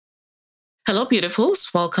Hello,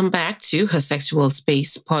 beautifuls. Welcome back to Her Sexual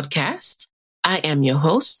Space podcast. I am your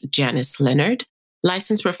host, Janice Leonard,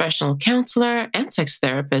 licensed professional counselor and sex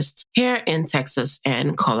therapist here in Texas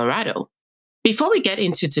and Colorado. Before we get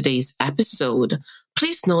into today's episode,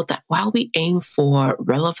 please note that while we aim for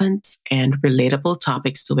relevant and relatable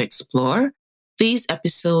topics to explore, these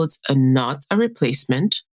episodes are not a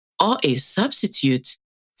replacement or a substitute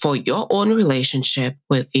for your own relationship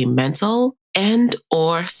with a mental and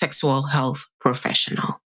or sexual health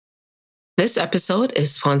professional. This episode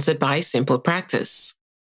is sponsored by Simple Practice.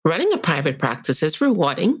 Running a private practice is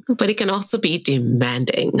rewarding, but it can also be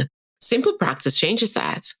demanding. Simple Practice changes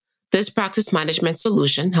that. This practice management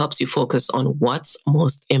solution helps you focus on what's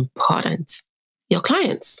most important, your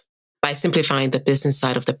clients, by simplifying the business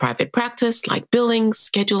side of the private practice like billing,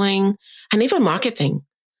 scheduling, and even marketing.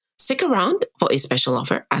 Stick around for a special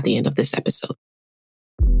offer at the end of this episode.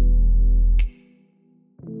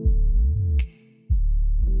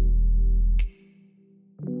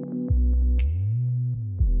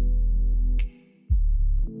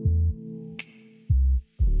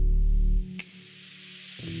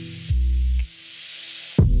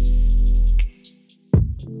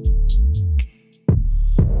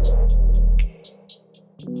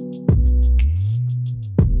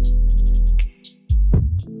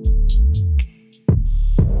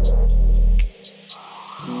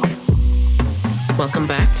 Welcome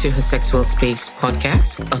back to Her Sexual Space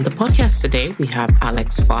podcast. On the podcast today, we have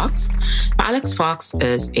Alex Fox. Alex Fox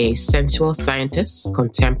is a sensual scientist,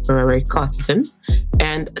 contemporary courtesan,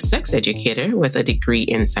 and sex educator with a degree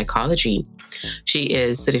in psychology. She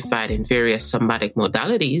is certified in various somatic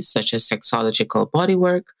modalities such as sexological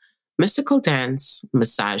bodywork, mystical dance,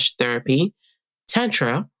 massage therapy,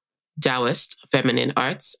 tantra, Taoist, feminine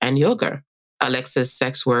arts, and yoga. Alex's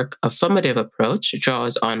sex work affirmative approach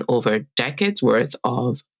draws on over decades worth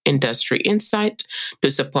of industry insight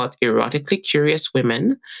to support erotically curious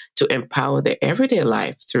women to empower their everyday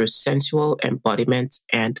life through sensual embodiment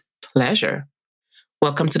and pleasure.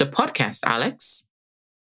 Welcome to the podcast, Alex.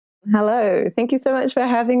 Hello. Thank you so much for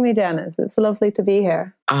having me, Janice. It's lovely to be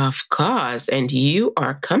here. Of course. And you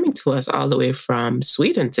are coming to us all the way from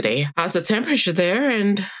Sweden today. How's the temperature there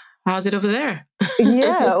and how's it over there?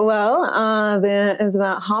 Yeah, well, there is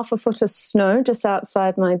about half a foot of snow just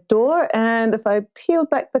outside my door. And if I peel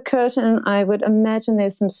back the curtain, I would imagine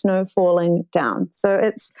there's some snow falling down. So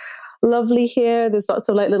it's lovely here. There's lots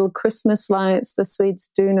of like little Christmas lights. The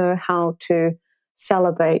Swedes do know how to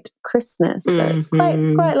celebrate Christmas. So it's quite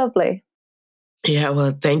lovely. Yeah,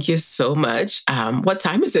 well, thank you so much. What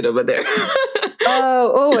time is it over there?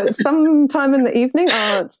 It's sometime in the evening.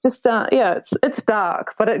 It's just it's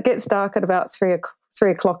dark, but it gets dark at about 3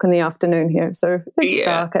 o'clock in the afternoon here. So it's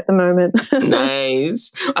dark at the moment.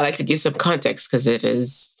 Nice. I like to give some context because it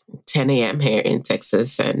is 10 a.m. here in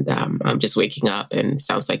Texas, and I'm just waking up, and it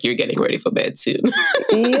sounds like you're getting ready for bed soon.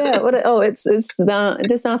 Yeah. It's about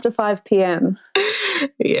just after 5 p.m.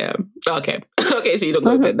 Yeah. Okay. So you don't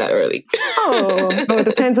go to bed that early. It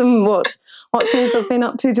depends on what things I've been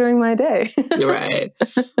up to during my day. Right.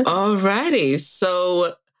 Alrighty.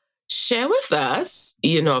 So share with us,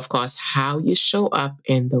 of course, how you show up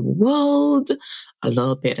in the world, a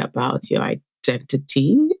little bit about your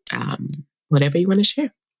identity, whatever you want to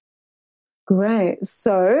share. Great.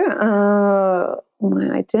 So my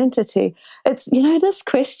identity, it's, this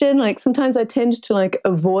question, like sometimes I tend to like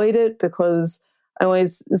avoid it because I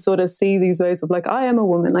always sort of see these ways of like, I am a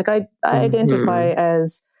woman. Like I identify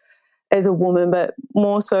as a woman, but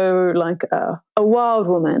more so like a wild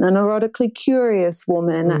woman, an erotically curious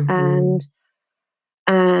woman.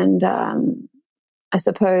 And I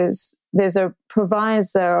suppose there's a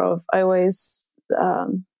proviso of, I always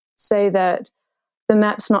say that the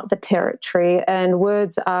map's not the territory, and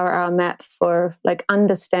words are our map for like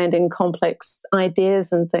understanding complex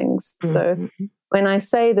ideas and things. So when I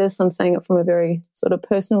say this, I'm saying it from a very sort of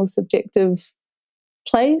personal, subjective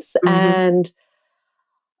place. And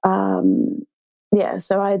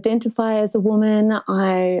so I identify as a woman.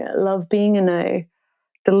 I love being in a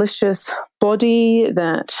delicious body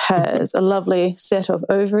that has a lovely set of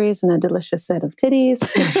ovaries and a delicious set of titties.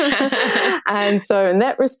 And so in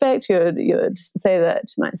that respect, you would say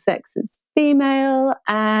that my sex is female.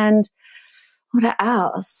 And what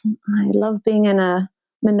else? I love being in a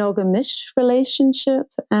monogamish relationship,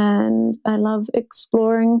 and I love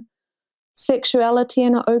exploring sexuality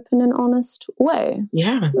in an open and honest way.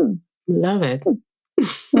 Yeah, love it.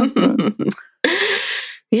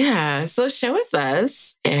 Yeah, so share with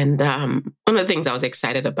us. And one of the things I was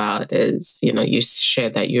excited about is, you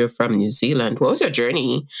shared that you're from New Zealand. What was your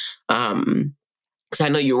journey because I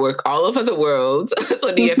know you work all over the world.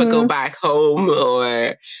 So do you ever go back home,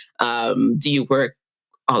 or do you work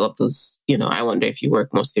all of those? I wonder if you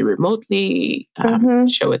work mostly remotely.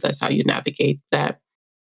 Share with us how you navigate that.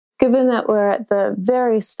 Given that we're at the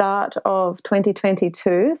very start of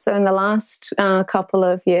 2022, so in the last couple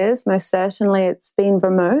of years, most certainly it's been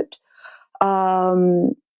remote.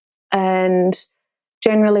 And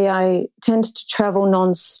generally I tend to travel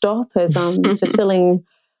nonstop as I'm fulfilling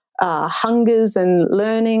hungers and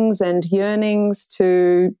learnings and yearnings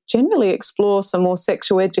to generally explore some more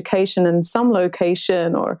sexual education in some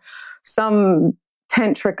location or some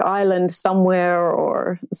tantric island somewhere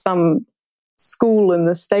or some school in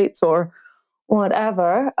the States or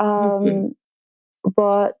whatever.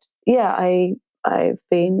 But yeah, I've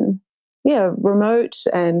been remote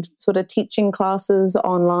and sort of teaching classes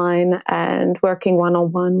online and working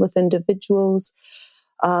one-on-one with individuals.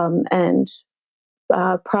 And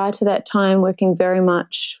prior to that time, working very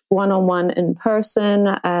much one-on-one in person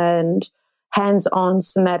and hands-on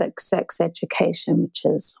somatic sex education, which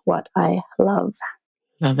is what I love.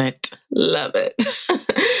 Love it. Love it.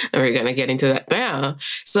 And we're going to get into that now.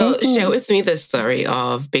 So share with me the story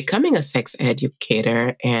of becoming a sex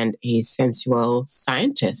educator and a sensual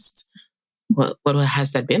scientist. What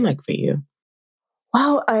has that been like for you?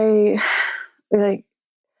 Well,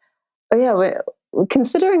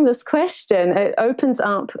 considering this question, it opens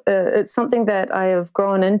up, it's something that I have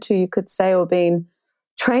grown into, you could say, or been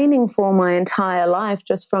training for my entire life,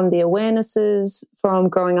 just from the awarenesses from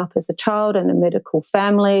growing up as a child in a medical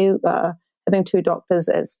family, having two doctors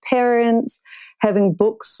as parents, having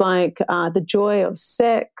books like The Joy of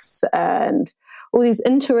Sex and all these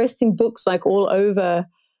interesting books like all over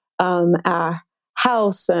our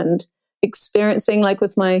house, and experiencing, like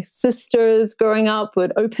with my sisters growing up,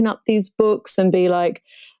 would open up these books and be like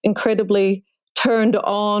incredibly turned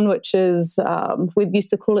on, which is, we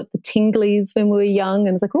used to call it the tinglies when we were young.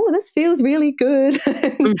 And it's like, oh, this feels really good.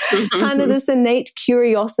 Kind of this innate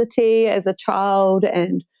curiosity as a child,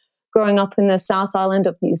 and growing up in the South Island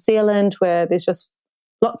of New Zealand, where there's just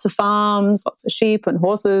lots of farms, lots of sheep and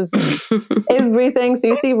horses, and everything. So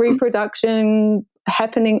you see reproduction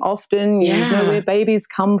happening often. You know where babies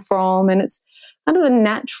come from, and it's kind of a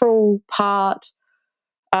natural part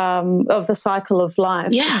of the cycle of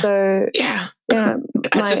life. So that's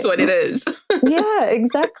just what it is. Yeah,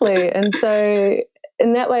 exactly. And so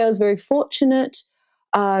in that way, I was very fortunate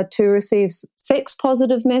to receive sex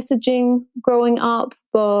positive messaging growing up,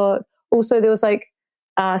 but also there was like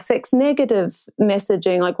sex negative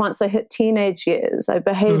messaging. Like once I hit teenage years, I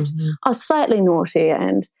behaved, I was slightly naughty,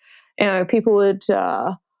 and people would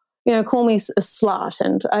call me a slut,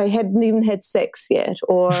 and I hadn't even had sex yet,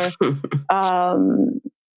 or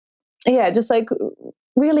just like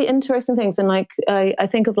really interesting things. And like I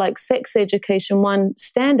think of like sex education, one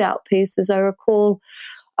standout piece is I recall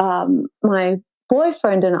my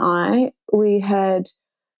boyfriend and I, we had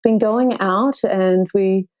been going out, and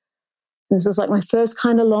this was like my first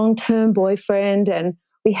kind of long-term boyfriend, and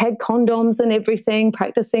we had condoms and everything,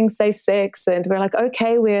 practicing safe sex, and we're like,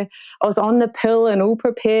 okay, I was on the pill and all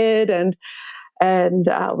prepared, and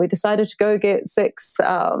we decided to go get sex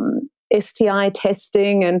STI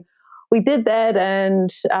testing, and we did that,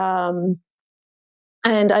 and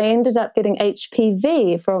I ended up getting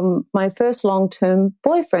HPV from my first long-term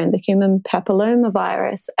boyfriend, the human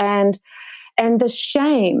papillomavirus, and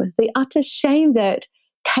the utter shame that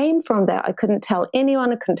came from that. I couldn't tell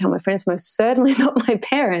anyone. I couldn't tell my friends, most certainly not my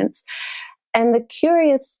parents. And the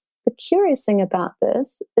curious thing about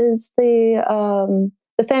this is the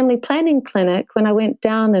family planning clinic, when I went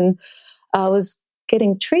down and I was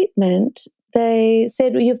getting treatment, they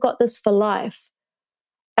said, well, you've got this for life.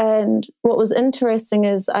 And what was interesting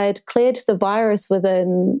is I had cleared the virus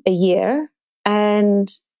within a year, and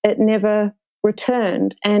it never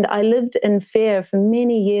returned. And I lived in fear for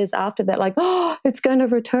many years after that, like, oh, it's going to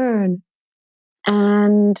return.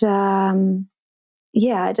 And I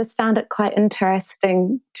just found it quite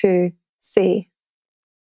interesting to see.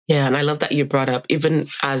 Yeah, and I love that you brought up, even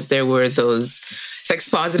as there were those sex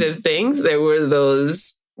positive things, there were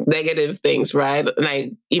those negative things, right? And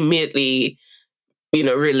I immediately,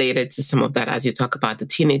 related to some of that as you talk about the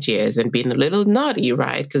teenage years and being a little naughty,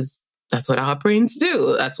 right? Because that's what our brains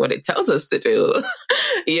do. That's what it tells us to do,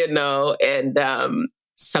 and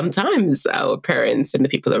sometimes our parents and the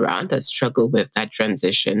people around us struggle with that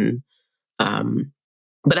transition.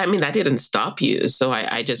 But I mean, that didn't stop you. So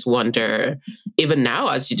I just wonder, even now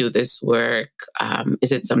as you do this work,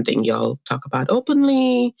 is it something y'all talk about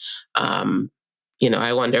openly?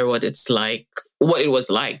 I wonder what it was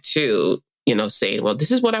like to, saying, well,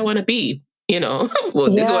 this is what I want to be, well,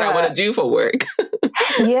 this is what I want to do for work.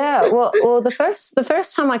 Yeah, well, the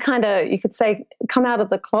first time I kind of, you could say, come out of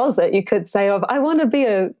the closet, you could say, of I want to be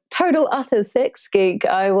a total utter sex geek.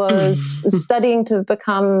 I was studying to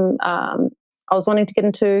become, I was wanting to get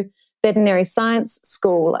into veterinary science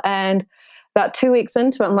school, and about 2 weeks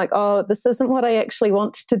into it, I'm like, oh, this isn't what I actually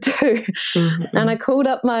want to do. And I called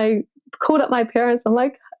up my parents. I'm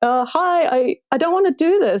like, hi, I don't want to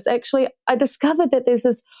do this. Actually, I discovered that there's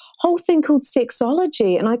this whole thing called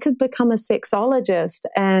sexology, and I could become a sexologist.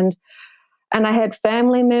 And I had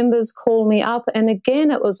family members call me up, and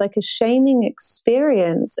again, it was like a shaming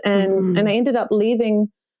experience. And I ended up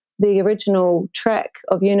leaving the original track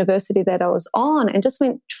of university that I was on, and just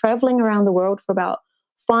went traveling around the world for about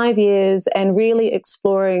 5 years and really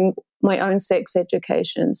exploring my own sex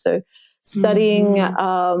education. So studying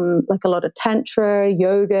like a lot of tantra,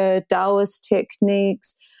 yoga, Taoist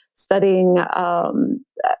techniques, studying, I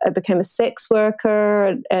became a sex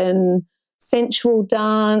worker and sensual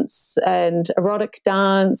dance and erotic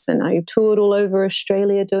dance, and I toured all over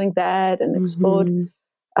Australia doing that and explored.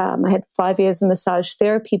 I had 5 years of massage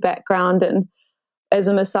therapy background, and as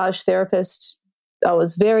a massage therapist, I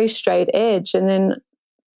was very straight edge. And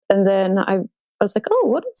then I was like, oh,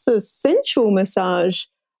 what is this sensual massage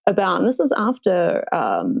about? And this was after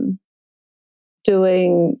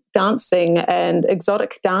doing dancing and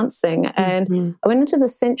exotic dancing. And I went into the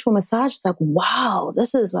sensual massage. It's like, wow,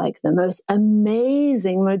 this is like the most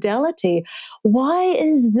amazing modality. Why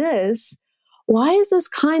is this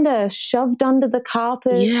kind of shoved under the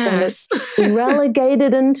carpet and it's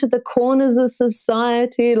relegated into the corners of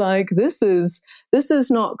society? Like, this is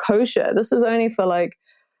not kosher. This is only for, like,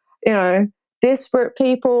 you know, desperate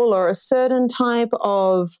people or a certain type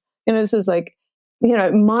of, you know, this is like, you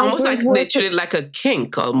know, almost like literally like a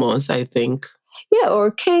kink almost, I think. Yeah, or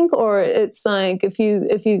a kink, or it's like if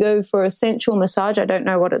you go for a sensual massage, I don't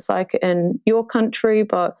know what it's like in your country,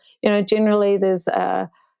 but, you know, generally there's a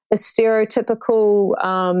stereotypical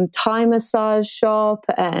Thai massage shop,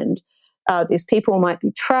 and these people might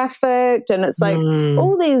be trafficked, and it's like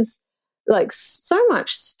all these, like, so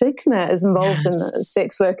much stigma is involved in the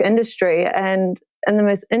sex work industry. And the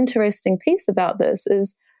most interesting piece about this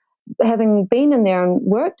is, having been in there and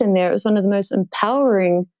worked in there, it was one of the most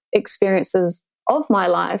empowering experiences of my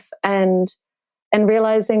life, and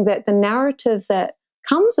realizing that the narrative that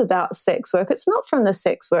comes about sex work, it's not from the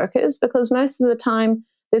sex workers, because most of the time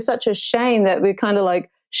there's such a shame that we're kind of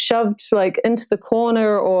like shoved like into the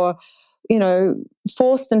corner, or, you know,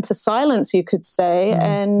 forced into silence, you could say.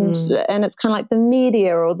 And it's kind of like the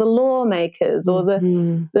media or the lawmakers or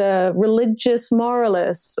the religious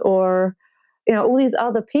moralists, or, you know, all these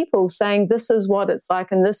other people saying this is what it's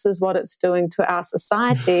like and this is what it's doing to our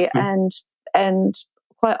society. and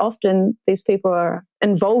quite often these people are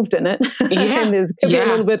involved in it. And there could be a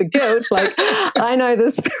little bit of guilt. Like, I know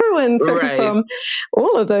this through and through from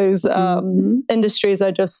all of those industries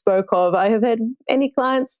I just spoke of. I have had many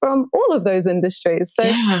clients from all of those industries. So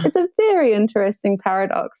it's a very interesting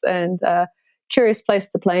paradox and curious place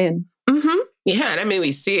to play in. Yeah, and I mean,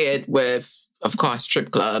 we see it with, of course,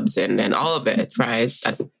 strip clubs and all of it, right?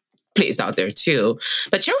 That plays out there too.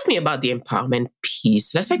 But share with me about the empowerment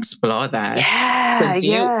piece. Let's explore that. Because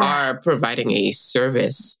you are providing a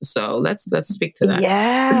service. So let's speak to that.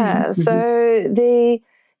 Yeah. So the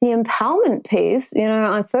empowerment piece, you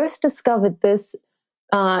know, I first discovered this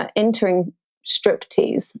entering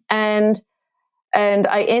striptease, and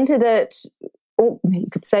I entered it, you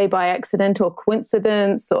could say, by accident or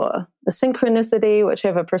coincidence or a synchronicity,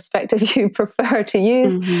 whichever perspective you prefer to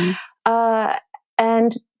use.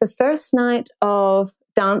 And the first night of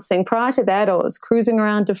dancing, prior to that, I was cruising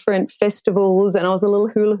around different festivals, and I was a little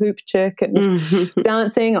hula hoop chick and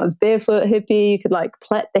dancing. I was barefoot hippie. You could like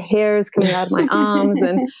plait the hairs coming out of my arms.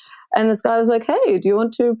 And this guy was like, hey, do you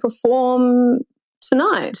want to perform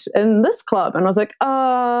tonight in this club? And I was like,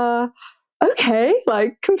 okay,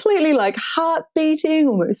 like completely like heart beating,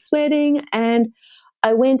 almost sweating. And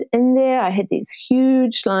I went in there. I had these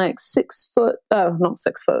huge, like 6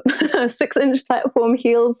 inch platform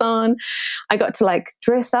heels on. I got to like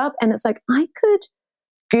dress up, and it's like I could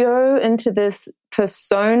go into this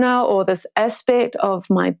persona or this aspect of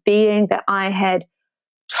my being that I had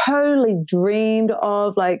totally dreamed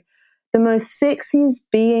of, like the most sexiest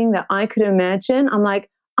being that I could imagine. I'm like,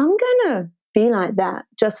 I'm going to be like that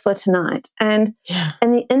just for tonight. And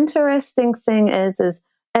the interesting thing is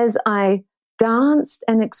as I danced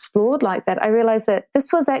and explored like that, I realized that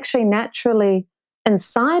this was actually naturally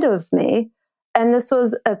inside of me, and this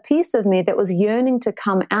was a piece of me that was yearning to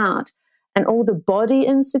come out. And all the body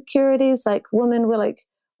insecurities, like women,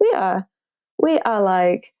 we are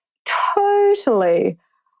like totally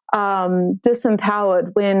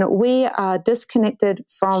disempowered, when we are disconnected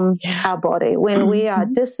from our body, when we are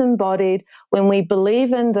disembodied, when we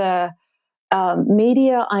believe in the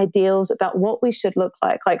media ideals about what we should look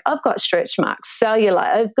like. Like, I've got stretch marks,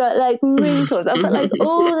 cellulite, I've got like wrinkles, I've got like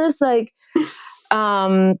all this like,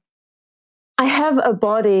 I have a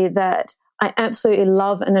body that I absolutely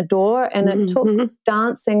love and adore. And it took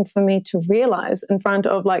dancing for me to realize in front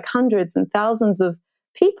of like hundreds and thousands of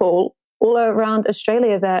people all around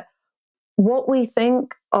Australia that what we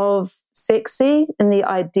think of sexy and the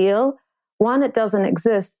ideal, one, it doesn't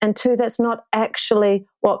exist, and two, that's not actually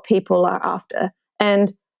what people are after.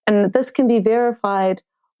 And this can be verified,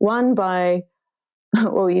 one, by,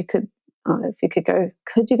 well, you could,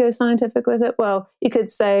 could you go scientific with it? Well, you could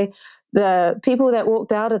say the people that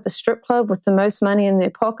walked out of the strip club with the most money in their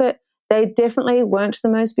pocket, they definitely weren't the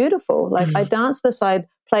most beautiful. Like, I danced beside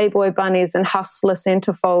Playboy bunnies and hustler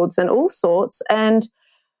centerfolds and all sorts, and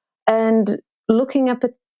looking a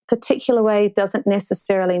particular way doesn't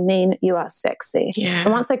necessarily mean you are sexy. Yeah.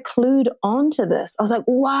 And once I clued onto this, I was like,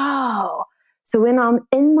 wow. So when I'm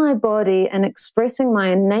in my body and expressing my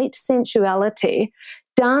innate sensuality,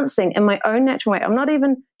 dancing in my own natural way, I'm not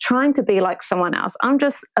even trying to be like someone else. I'm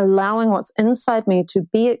just allowing what's inside me to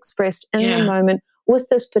be expressed in the moment with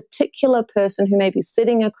this particular person who may be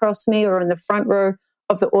sitting across me or in the front row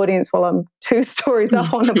of the audience while I'm 2 stories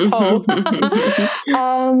up on a pole.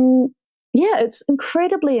 It's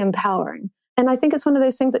incredibly empowering. And I think it's one of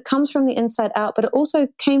those things that comes from the inside out, but it also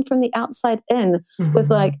came from the outside in with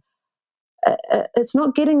like, it's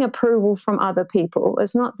not getting approval from other people.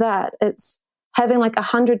 It's not that. It's having like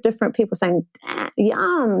 100 different people saying,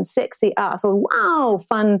 yum, sexy ass, or wow,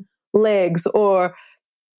 fun legs, or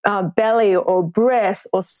belly, or breasts,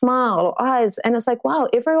 or smile, or eyes. And it's like, wow,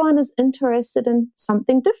 everyone is interested in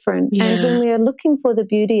something different. Yeah. And when we are looking for the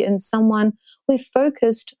beauty in someone, we're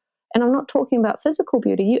focused. And I'm not talking about physical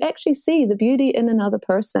beauty. You actually see the beauty in another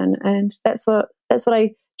person. And that's what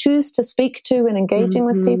I choose to speak to when engaging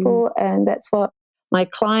with people. And that's what my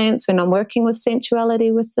clients, when I'm working with sensuality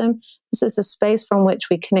with them, this is the space from which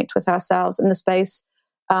we connect with ourselves, and the space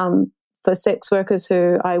for sex workers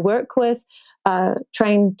who I work with,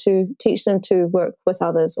 trained to teach them to work with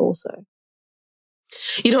others also.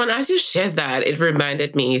 You know, and as you shared that, it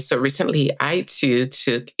reminded me. So recently, I too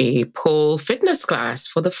took a pole fitness class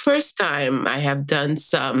for the first time. I have done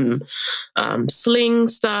some sling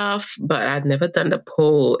stuff, but I'd never done the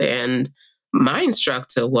pole. And my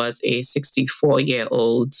instructor was a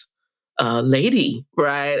 64-year-old lady,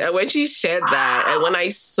 right? And when she shared that, and when I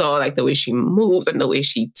saw like the way she moved and the way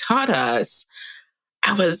she taught us,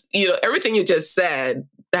 I was, everything you just said,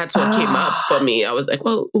 that's what came up for me. I was like,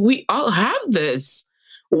 well, we all have this.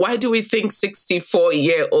 Why do we think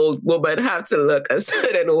 64-year-old women have to look a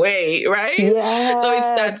certain way, right? Yeah. So it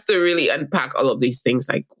starts to really unpack all of these things.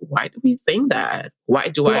 Like, why do we think that? Why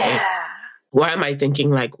am I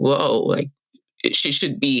thinking like, whoa, like she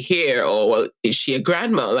should be here, or well, is she a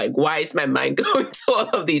grandma? Like, why is my mind going to all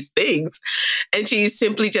of these things? And she's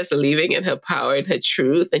simply just living in her power and her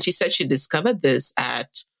truth. And she said she discovered this at,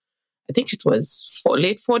 I think it was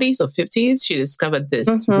late 40s or 50s. She discovered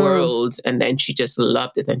this world, and then she just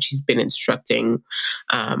loved it. And she's been instructing.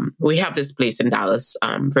 We have this place in Dallas,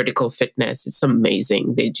 Vertical Fitness. It's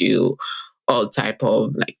amazing. They do all type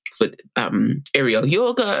of like aerial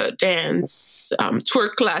yoga, dance,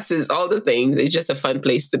 twerk classes, all the things. It's just a fun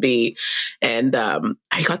place to be. And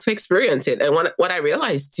I got to experience it. And what I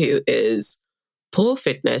realized too is pole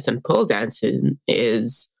fitness and pole dancing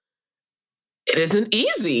it isn't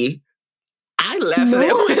easy. I left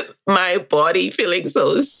there with my body feeling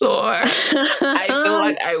so sore. I feel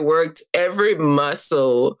like I worked every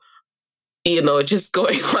muscle, just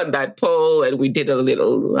going on that pole. And we did a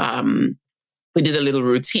little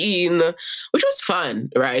routine, which was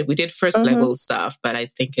fun, right? We did first level stuff, but I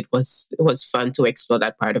think it was fun to explore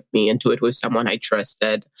that part of me and do it with someone I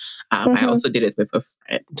trusted. I also did it with a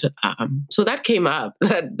friend. So that came up.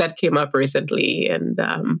 That came up recently, and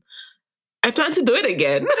I plan to do it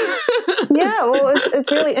again. Yeah, well,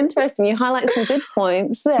 it's really interesting. You highlight some good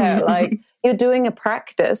points there. Like, you're doing a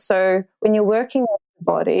practice. So when you're working with the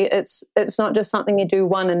body, it's not just something you do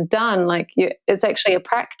one and done. Like, it's actually a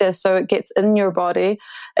practice. So it gets in your body.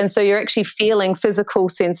 And so you're actually feeling physical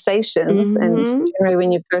sensations. And generally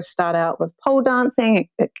when you first start out with pole dancing,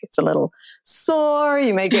 it gets a little sore.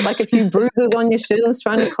 You may get like a few bruises on your shins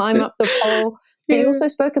trying to climb up the pole. But you also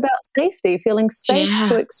spoke about safety, feeling safe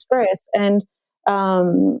to express. And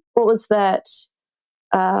what was that?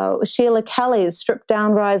 Sheila Kelly's Strip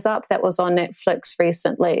Down, Rise Up that was on Netflix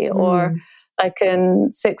recently. Or like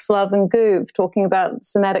in Sex, Love and Goop, talking about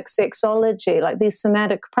somatic sexology, like these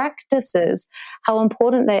somatic practices, how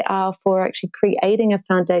important they are for actually creating a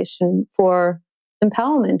foundation for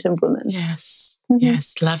empowerment in women. Yes.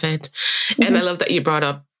 Yes. Love it. And I love that you brought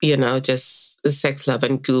up, just the Sex, Love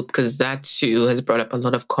and Goop, because that too has brought up a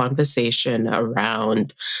lot of conversation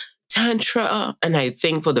around Tantra. And I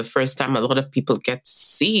think for the first time, a lot of people got to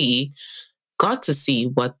see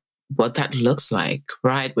what that looks like,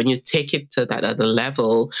 right? When you take it to that other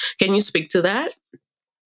level. Can you speak to that?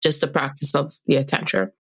 Just the practice of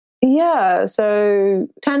Tantra? Yeah. So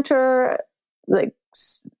Tantra, like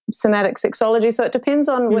somatic sexology. So it depends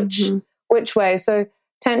on which way. So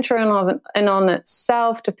Tantra and on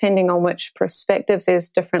itself, depending on which perspective, there's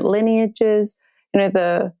different lineages.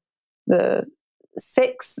 The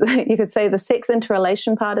sex, you could say the sex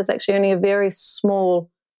interrelation part is actually only a very small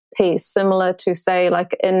piece, similar to, say,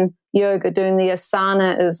 like in yoga, doing the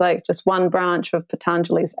asana is like just one branch of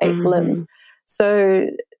Patanjali's 8 limbs. So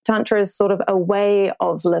Tantra is sort of a way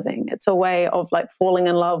of living. It's a way of like falling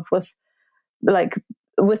in love with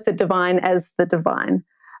the divine as the divine.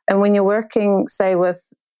 And when you're working, say,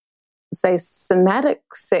 with, say, somatic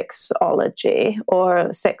sexology or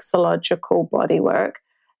sexological body work,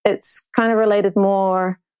 it's kind of related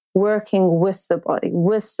more working with the body,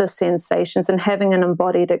 with the sensations, and having an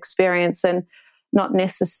embodied experience, and not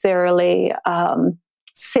necessarily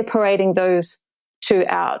separating those two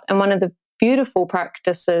out. And one of the beautiful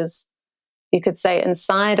practices, you could say,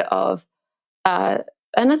 inside of, and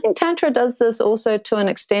I think Tantra does this also to an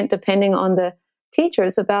extent, depending on the teacher,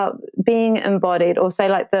 is about being embodied, or say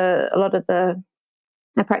like I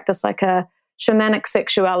practice like a shamanic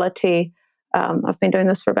sexuality. I've been doing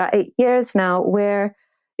this for about 8 years now, where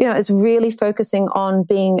it's really focusing on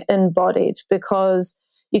being embodied, because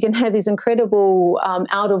you can have these incredible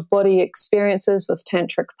out-of-body experiences with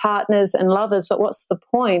tantric partners and lovers, but what's the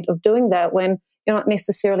point of doing that when you're not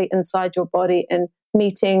necessarily inside your body and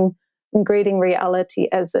meeting and greeting reality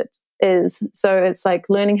as it is? So it's like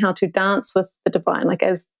learning how to dance with the divine, like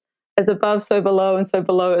as above, so below, and so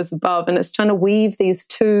below as above. And it's trying to weave these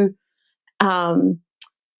two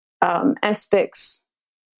aspects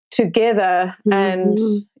together. And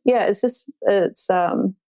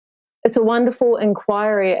it's a wonderful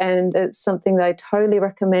inquiry, and it's something that I totally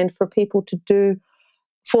recommend for people to do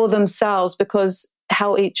for themselves, because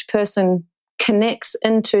how each person connects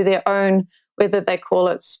into their own, whether they call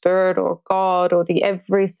it spirit or God or the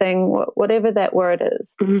everything, whatever that word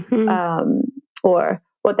is, or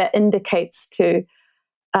what that indicates to.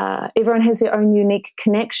 Everyone has their own unique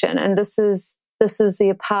connection, and this is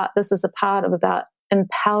a part of about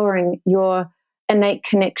empowering your innate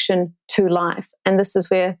connection to life. And this is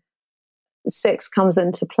where sex comes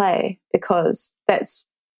into play, because that's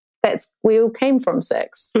we all came from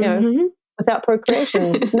sex. Without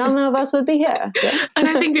procreation, none of us would be here. Yeah. And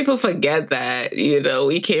I think people forget that,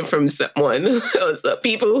 we came from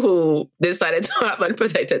people who decided to have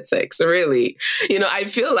unprotected sex, really. I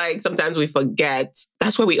feel like sometimes we forget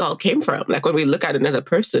that's where we all came from. Like when we look at another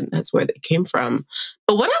person, that's where they came from.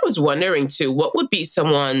 But what I was wondering too, what would be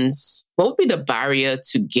the barrier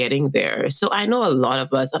to getting there? So I know a lot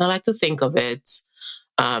of us, and I like to think of it,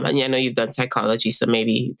 and I know you've done psychology, so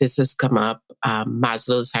maybe this has come up,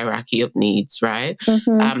 Maslow's hierarchy of needs, right?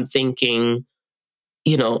 I'm thinking,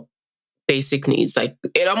 basic needs. Like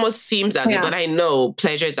it almost seems as if, and I know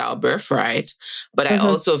pleasure is our birthright, but I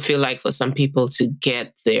also feel like for some people to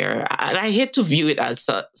get there, and I hate to view it as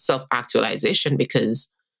self-actualization,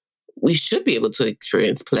 because we should be able to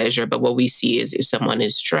experience pleasure, but what we see is if someone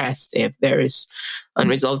is stressed, if there is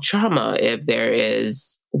unresolved trauma, if there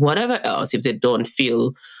is whatever else, if they don't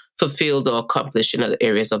feel fulfilled or accomplished in other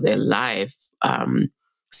areas of their life,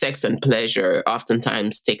 sex and pleasure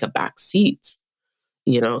oftentimes take a back seat,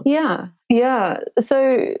 Yeah.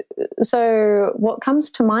 So what comes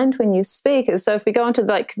to mind when you speak is, so if we go into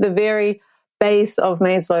like the very base of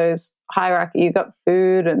Maslow's hierarchy, you've got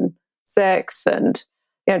food and sex and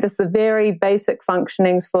just the very basic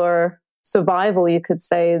functionings for survival, you could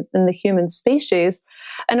say, in the human species.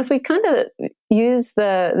 And if we kind of use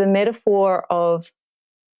the metaphor of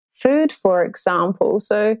food, for example,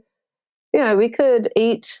 so, we could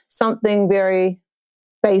eat something very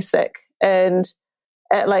basic and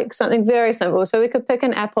like something very simple. So we could pick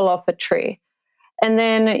an apple off a tree, and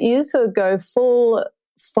then you could go full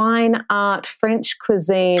fine art French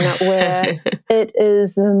cuisine where it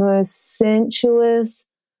is the most sensuous,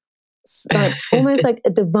 like almost like a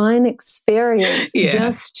divine experience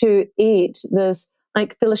just to eat this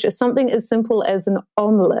like delicious, something as simple as an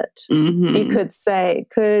omelette, you could say,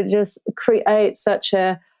 could just create such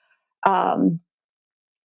a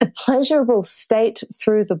a pleasurable state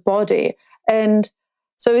through the body. And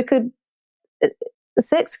so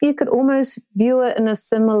sex, you could almost view it in a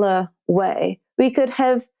similar way. We could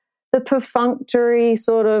have the perfunctory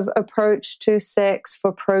sort of approach to sex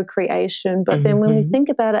for procreation. But then when we think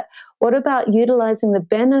about it, what about utilizing the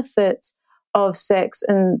benefits of sex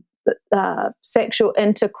and sexual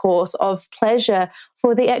intercourse, of pleasure,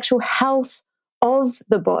 for the actual health of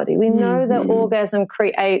the body? We know that orgasm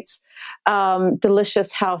creates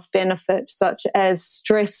delicious health benefits such as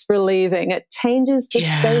stress relieving. It changes the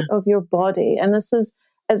state of your body. And this is,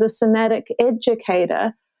 as a somatic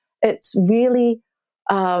educator, it's really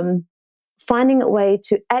finding a way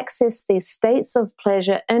to access these states of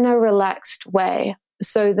pleasure in a relaxed way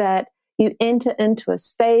so that you enter into a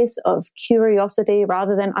space of curiosity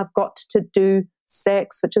rather than I've got to do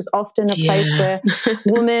sex, which is often a place where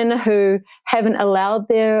women who haven't allowed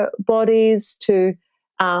their bodies to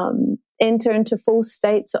enter into full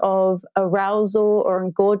states of arousal or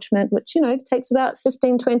engorgement, which, takes about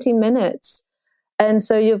 15, 20 minutes. And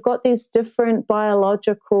so you've got these different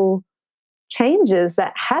biological changes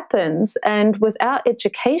that happens. And without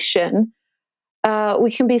education,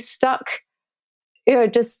 we can be stuck,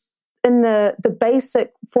 just in the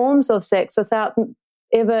basic forms of sex without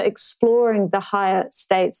ever exploring the higher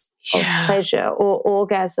states of pleasure or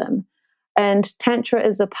orgasm. And Tantra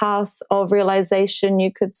is a path of realization,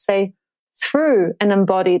 you could say, through an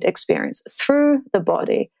embodied experience, through the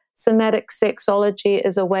body. Somatic sexology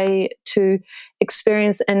is a way to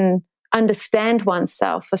experience and understand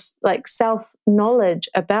oneself, like self-knowledge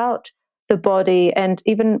about the body, and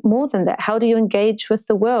even more than that, how do you engage with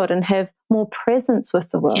the world and have more presence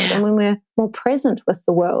with the world? And when we're more present with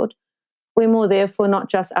the world, we're more there for not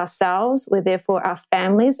just ourselves, we're there for our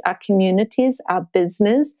families, our communities, our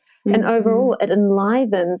business, and overall it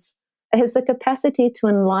has the capacity to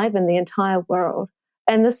enliven the entire world.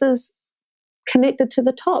 And this is connected to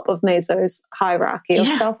the top of Maslow's hierarchy of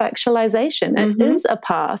self-actualization. It is a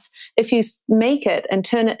path if you make it and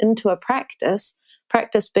turn it into a practice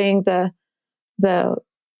being the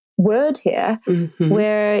word here,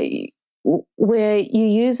 where you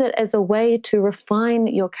use it as a way to refine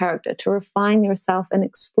your character, to refine yourself and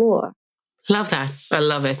explore. Love that. I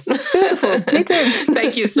love it. Beautiful. Me too.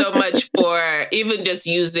 Thank you so much for even just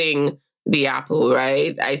using the apple,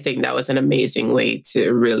 right? I think that was an amazing way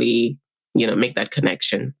to really, make that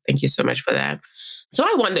connection. Thank you so much for that. So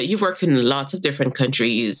I wonder, you've worked in lots of different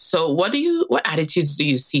countries. So what attitudes do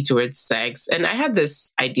you see towards sex? And I had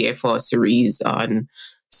this idea for a series on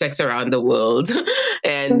sex around the world.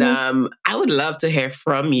 And I would love to hear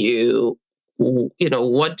from you.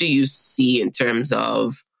 What do you see in terms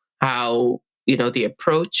of how, the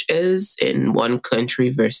approach is in one country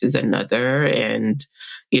versus another? And,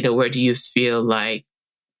 where do you feel like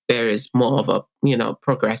there is more of a,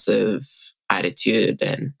 progressive attitude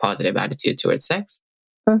and positive attitude towards sex?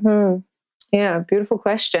 Yeah, beautiful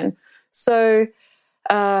question. So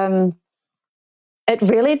it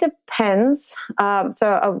really depends.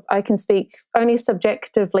 So I can speak only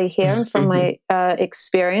subjectively here from my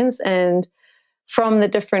experience and from the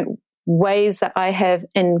different ways that I have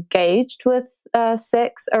engaged with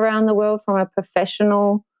sex around the world from a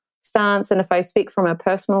professional stance. And if I speak from a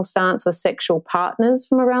personal stance with sexual partners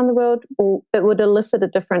from around the world, it would elicit a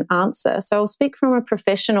different answer. So I'll speak from a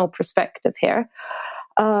professional perspective here.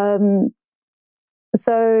 So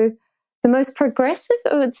the most progressive,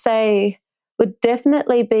 I would say, would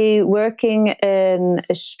definitely be working in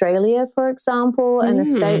Australia, for example, in a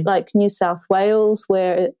state like New South Wales,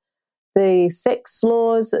 where the sex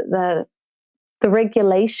laws, the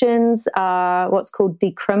regulations are what's called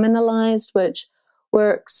decriminalized, which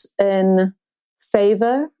works in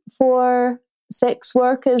favor for sex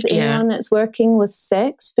workers, anyone that's working with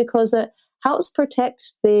sex, because it helps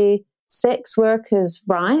protect the sex workers'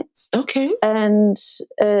 rights. Okay. And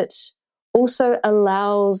it also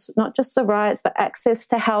allows not just the rights, but access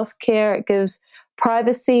to healthcare. It gives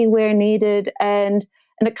privacy where needed, and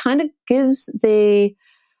it kind of gives the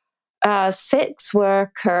sex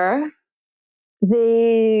worker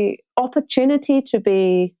the opportunity to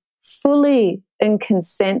be fully in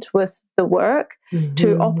consent with the work,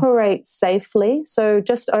 to operate safely. So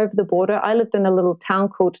just over the border, I lived in a little town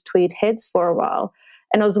called Tweed Heads for a while,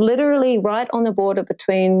 and I was literally right on the border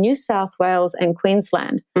between New South Wales and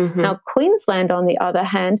Queensland. Now, Queensland, on the other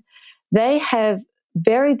hand, they have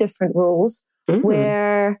very different rules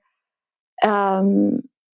where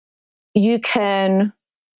you can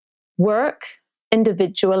work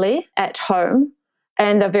individually at home,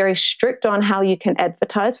 and they're very strict on how you can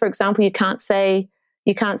advertise. For example, you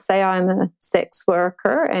you can't say I'm a sex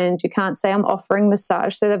worker, and you can't say I'm offering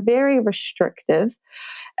massage. So they're very restrictive.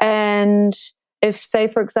 And if, say,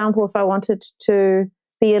 for example, if I wanted to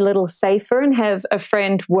be a little safer and have a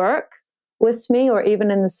friend work with me or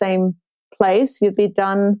even in the same place, you'd be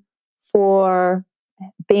done for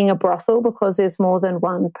being a brothel because there's more than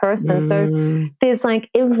one person. So there's like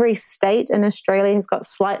every state in Australia has got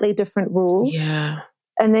slightly different rules. Yeah.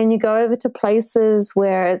 And then you go over to places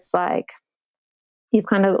where it's like, you've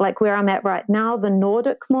kind of like where I'm at right now, the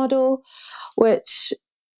Nordic model, which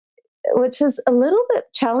is a little bit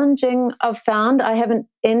challenging. I've found I haven't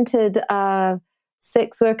entered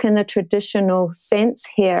sex work in the traditional sense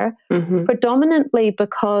here, predominantly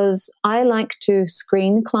because I like to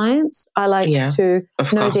screen clients. I like to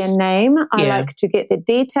know their name. I like to get their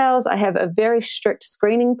details. I have a very strict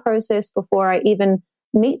screening process before I even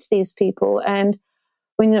meet these people. And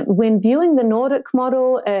when viewing the Nordic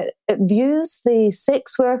model, it views the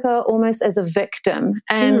sex worker almost as a victim.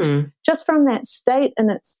 And just from that state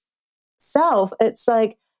in itself, it's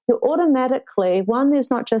like you're automatically, one,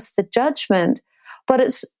 there's not just the judgment, but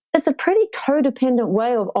it's a pretty codependent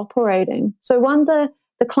way of operating. So one, the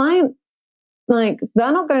client, like,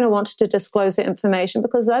 they're not going to want to disclose their information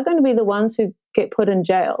because they're going to be the ones who get put in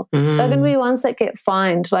jail. They're going to be the ones that get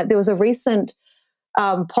fined. Like, there was a recent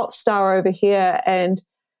pop star over here, and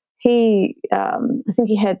he, I think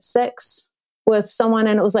he had sex with someone,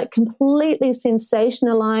 and it was like completely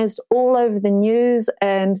sensationalized all over the news.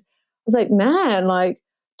 And I was like, man, like,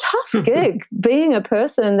 tough gig being a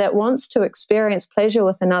person that wants to experience pleasure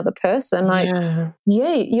with another person. Like,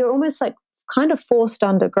 you're almost like kind of forced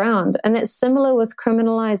underground. And it's similar with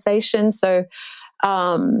criminalization. So,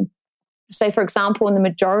 say, for example, in the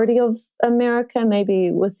majority of America,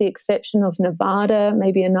 maybe with the exception of Nevada,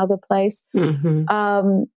 maybe another place,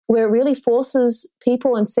 where it really forces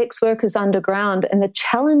people and sex workers underground. And the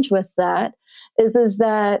challenge with that is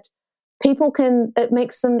that people it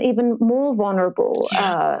makes them even more vulnerable.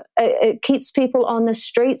 It keeps people on the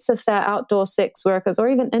streets if they're outdoor sex workers or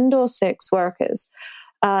even indoor sex workers.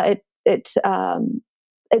 It's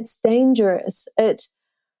dangerous. It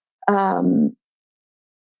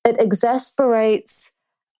exasperates,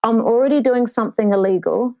 I'm already doing something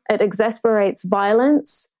illegal. It exasperates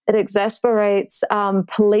violence. It exasperates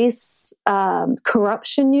police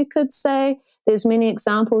corruption, you could say. There's many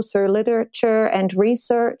examples through literature and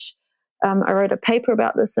research. I wrote a paper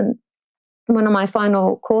about this in one of my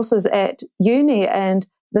final courses at uni, and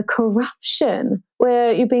the corruption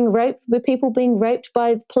where you're being raped, with people being raped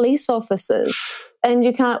by police officers, and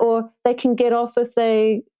you can't, or they can get off if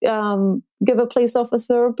they give a police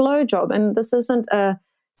officer a blowjob. And this isn't a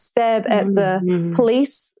stab at the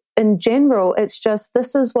police in general. It's just,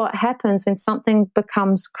 this is what happens when something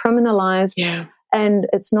becomes criminalized, and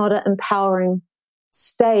it's not an empowering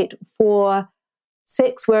state for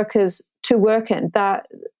sex workers to work in. That,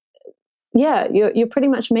 you're pretty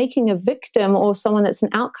much making a victim or someone that's an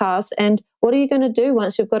outcast. And what are you going to do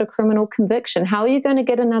once you've got a criminal conviction? How are you going to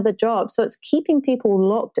get another job? So it's keeping people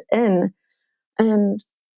locked in. And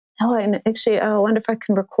I wonder if I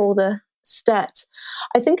can recall the stats.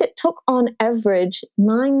 I think it took on average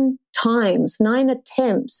 9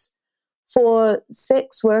 attempts for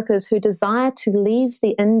sex workers who desire to leave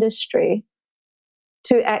the industry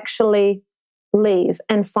to actually leave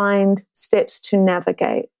and find steps to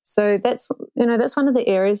navigate. So that's one of the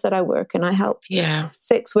areas that I work in. I help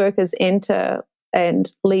sex workers enter and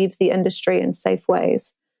leave the industry in safe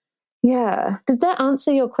ways. Yeah. Did that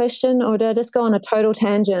answer your question, or did I just go on a total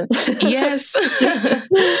tangent? Yes.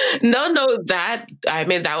 No, that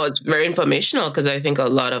was very informational, because I think a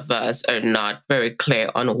lot of us are not very clear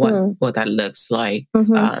on what that looks like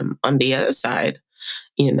on the other side,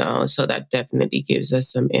 so that definitely gives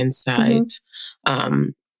us some insight.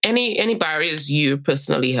 Any barriers you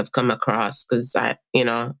personally have come across? Because I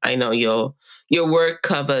know your work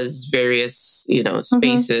covers various,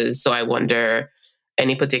 spaces. So I wonder,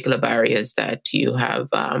 any particular barriers that you have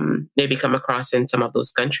maybe come across in some of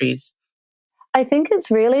those countries? I think it's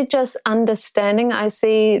really just understanding. I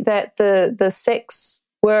see that the sex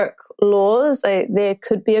work laws, there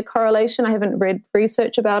could be a correlation. I haven't read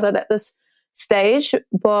research about it at this stage,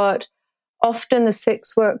 but often the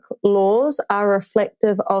sex work laws are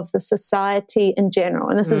reflective of the society in general.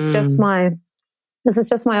 And this is just my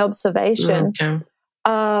observation. Okay.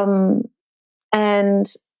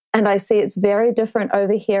 And I see it's very different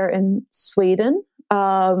over here in Sweden.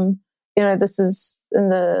 This is in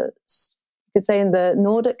the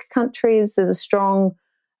Nordic countries. There's a strong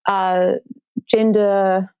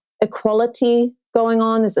gender equality going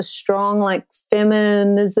on. There's a strong, like,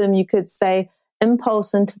 feminism, you could say,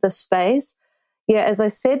 impulse into the space. as I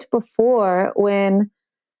said before,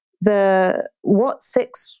 what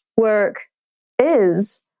sex work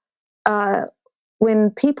is,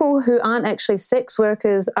 when people who aren't actually sex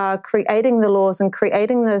workers are creating the laws and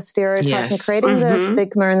creating the stereotypes and creating the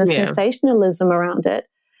stigma and the sensationalism around it,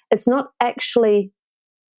 it's not actually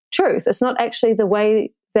truth. It's not actually the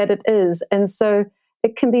way that it is. And so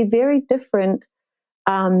it can be very different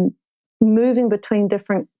moving between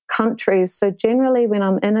different countries. So generally when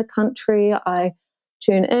I'm in a country, I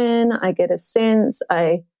tune in, I get a sense,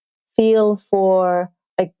 I feel for,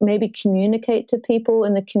 I maybe communicate to people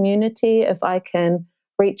in the community if I can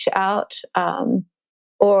reach out,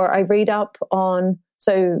 or I read up on,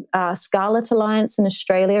 Scarlet Alliance in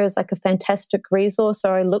Australia is like a fantastic resource.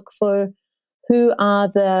 So I look for who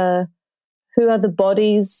are the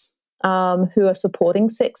bodies who are supporting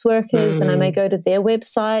sex workers, and I may go to their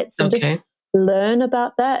websites and just learn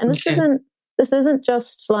about that. And this isn't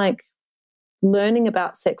just like learning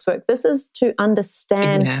about sex work. This is to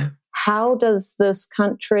understand how does this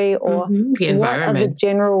country or what are the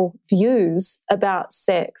general views about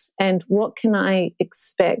sex, and what can I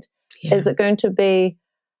expect? Is it going to be,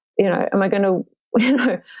 am I going to,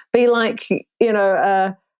 be like,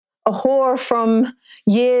 a whore from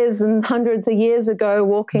years and hundreds of years ago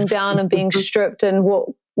walking down and being stripped and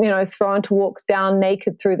thrown to walk down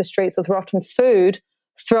naked through the streets with rotten food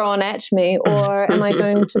thrown at me? Or am I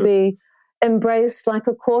going to be embraced like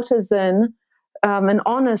a courtesan, an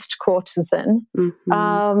honest courtesan,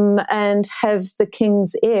 and have the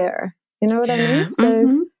king's ear? You know what I mean?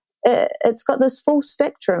 So it's got this full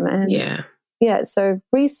spectrum. And so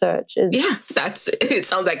research is... Yeah, it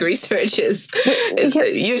sounds like research is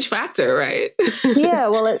a huge factor, right?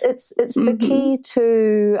 Well, it's the key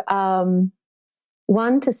to,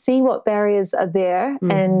 one, to see what barriers are there,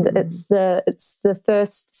 and it's the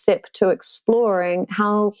first step to exploring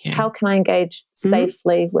how can I engage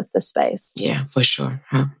safely with the space. Yeah, for sure.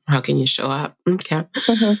 How can you show up? Okay.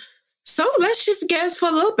 So let's shift gears for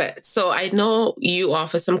a little bit. So I know you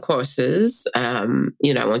offer some courses. I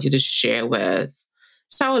want you to share with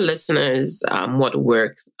our listeners what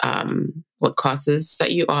courses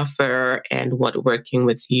that you offer and what working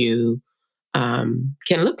with you can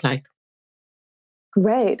look like.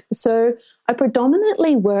 Great. So I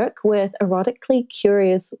predominantly work with erotically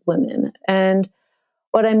curious women. And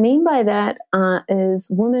what I mean by that is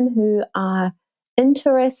women who are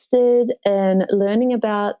interested in learning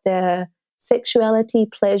about their sexuality,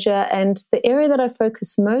 pleasure, and the area that I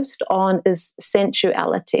focus most on is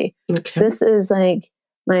sensuality. This is like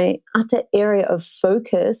my utter area of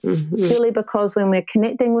focus, purely because when we're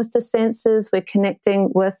connecting with the senses, we're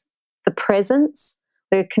connecting with the presence,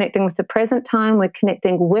 we're connecting with the present time, we're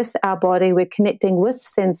connecting with our body, we're connecting with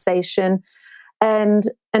sensation, and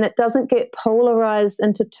it doesn't get polarized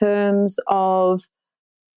into terms of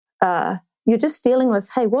you're just dealing with,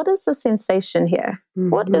 hey, what is the sensation here?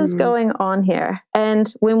 What is going on here?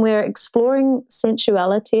 And when we're exploring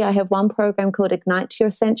sensuality, I have one program called Ignite Your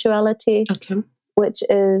Sensuality, which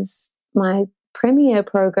is my premier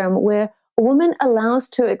program, where a woman allows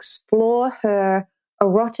to explore her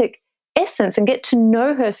erotic essence and get to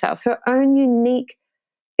know herself, her own unique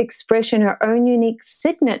expression, her own unique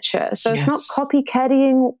signature. So it's not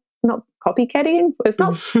copycatting. It's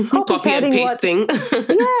not copy and pasting. Or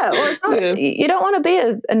it's not. You don't want to be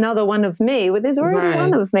another one of me. Well, there's already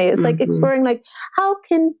one of me. It's like exploring, like, how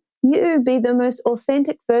can you be the most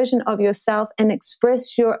authentic version of yourself and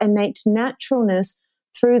express your innate naturalness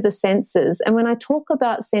through the senses? And when I talk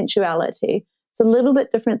about sensuality, it's a little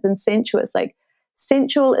bit different than sensuous. Like,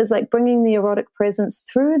 sensual is like bringing the erotic presence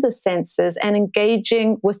through the senses and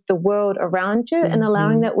engaging with the world around you and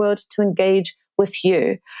allowing that world to engage with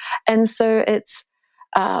you. And so it's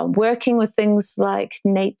working with things like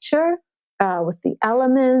nature, with the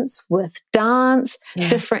elements, with dance,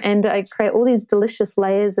 different, and I create all these delicious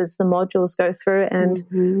layers as the modules go through, and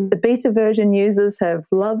the beta version users have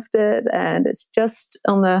loved it, and it's just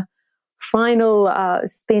on the final,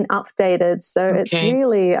 it's been updated. So it's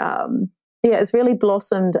really, it's really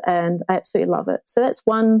blossomed, and I absolutely love it. So that's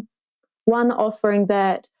one offering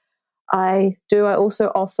that I do. I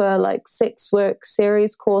also offer like sex work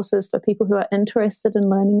series courses for people who are interested in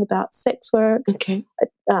learning about sex work.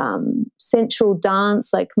 Sensual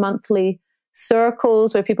dance, like monthly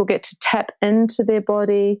circles where people get to tap into their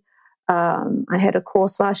body. I had a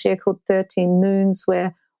course last year called 13 Moons,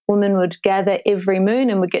 where women would gather every moon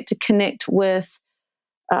and would get to connect with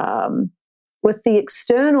the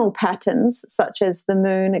external patterns, such as the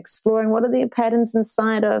moon, exploring what are the patterns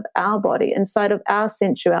inside of our body, inside of our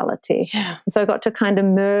sensuality. And so I got to kind of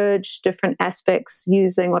merge different aspects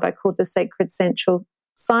using what I call the sacred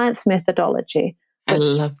science methodology. I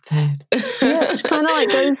love that. Yeah, which kind of like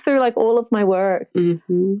goes through like all of my work.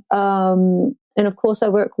 Mm-hmm. And of course, I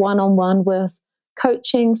work one-on-one with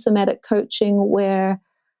coaching, somatic coaching, where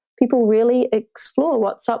people really explore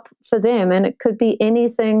what's up for them. And it could be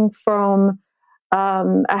anything from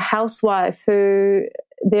a housewife who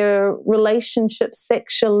their relationship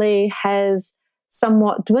sexually has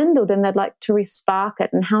somewhat dwindled and they'd like to respark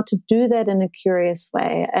it, and how to do that in a curious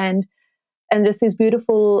way. And just these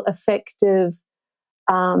beautiful, effective,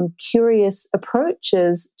 curious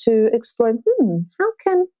approaches to explore, how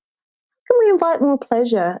can we invite more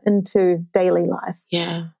pleasure into daily life?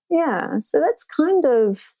 Yeah. Yeah. So that's kind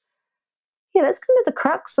of the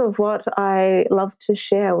crux of what I love to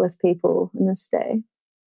share with people in this day.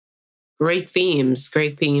 Great themes.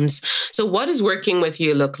 So what does working with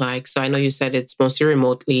you look like? So I know you said it's mostly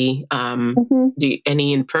remotely. Do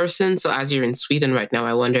any in person? So as you're in Sweden right now,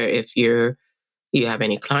 I wonder if you have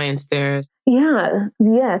any clients there? Yeah,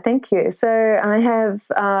 thank you. So I have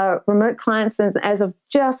remote clients, and as I've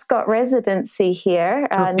just got residency here,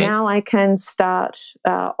 now I can start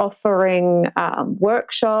offering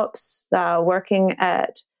workshops, working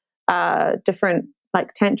at different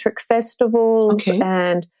like tantric festivals,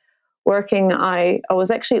 and working. I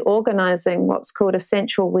was actually organizing what's called a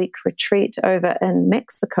Sensual Week retreat over in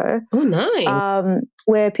Mexico. Oh, nice.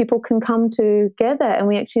 Where people can come together and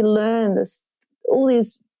we actually learn all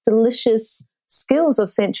these delicious skills of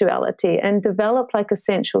sensuality and develop like a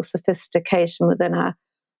sensual sophistication within our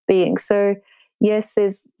being. So yes,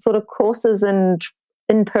 there's sort of courses and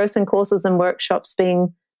in-person courses and workshops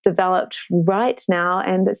being developed right now,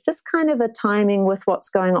 and it's just kind of a timing with what's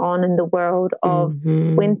going on in the world of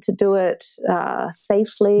when to do it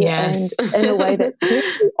safely and in a way that's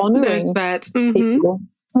really honoring people.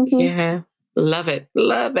 Yeah. Love it.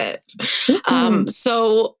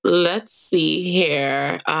 So let's see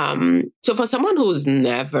here. So for someone who's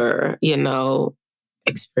never,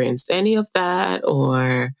 experienced any of that,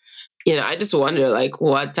 or, I just wonder, like,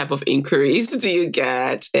 what type of inquiries do you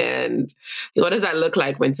get? And what does that look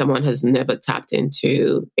like when someone has never tapped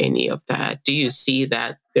into any of that? Do you see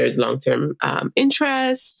that there's long-term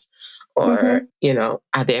interest? Or,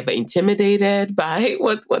 are they ever intimidated by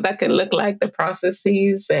what that can look like, the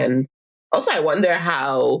processes? And also, I wonder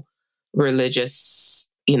how religious,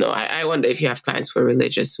 I wonder if you have clients who are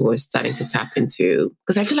religious who are starting to tap into,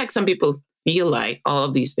 because I feel like some people feel like all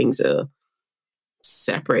of these things are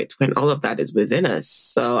separate when all of that is within us.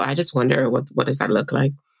 So I just wonder, what does that look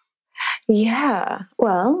like? Yeah,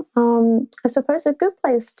 well, I suppose a good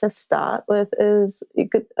place to start with is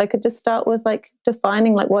I could just start with like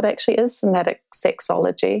defining like what actually is somatic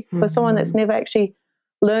sexology for someone that's never actually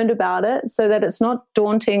learned about it, so that it's not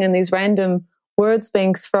daunting and these random words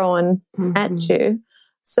being thrown at you.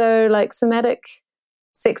 So like somatic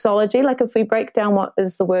sexology, like if we break down what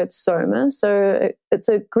is the word soma, so it's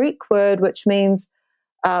a Greek word which means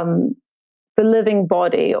the living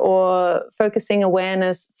body, or focusing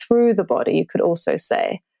awareness through the body, you could also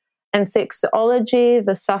say. And sexology,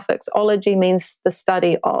 the suffix ology means the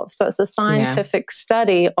study of. So it's a scientific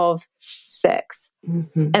study of sex.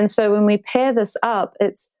 And so when we pair this up,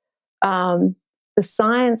 it's the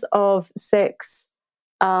science of sex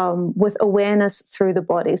with awareness through the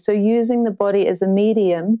body. So using the body as a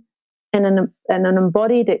medium and an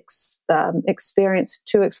embodied experience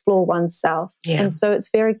to explore oneself. And so it's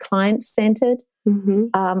very client-centered.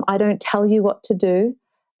 I don't tell you what to do.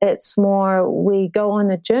 It's more we go on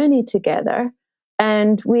a journey together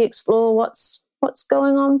and we explore what's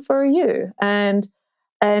going on for you, and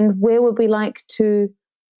where would we like to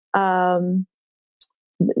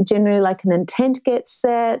generally like an intent gets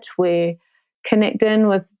set. We connect in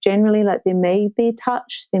with generally like there may be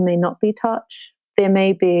touch, there may not be touch, there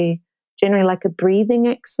may be generally like a breathing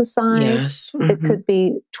exercise. It could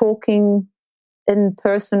be talking in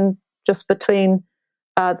person just between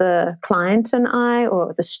the client and I,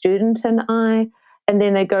 or the student and I, and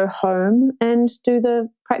then they go home and do the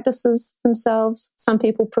practices themselves. Some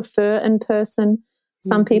people prefer in person.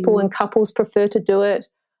 Some people in couples prefer to do it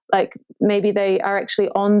like maybe they are actually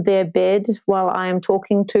on their bed while I am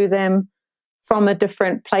talking to them from a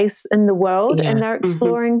different place in the world, and they're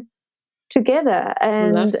exploring together,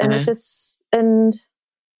 and it's just and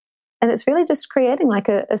it's really just creating like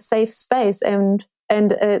a safe space, and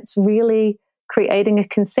it's really creating a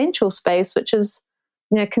consensual space, which is,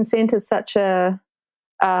 consent is such a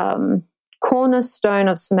cornerstone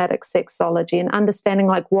of somatic sexology, and understanding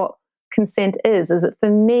like what consent is. Is it for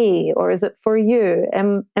me, or is it for you?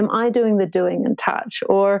 Am I doing the doing in touch,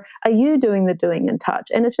 or are you doing the doing in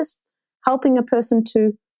touch? And it's just helping a person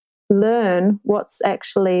to learn what's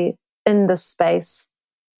actually in the space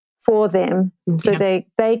for them. So Yeah.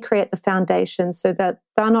 they create the foundation so that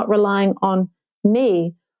they're not relying on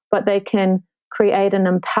me, but they can create an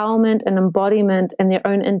empowerment and embodiment in their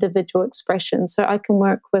own individual expression. So I can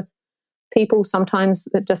work with people sometimes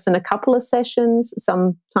just in a couple of sessions,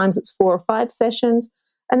 sometimes it's 4 or 5 sessions.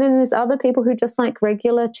 And then there's other people who just like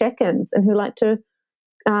regular check-ins and who like to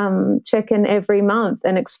check in every month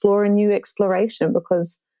and explore a new exploration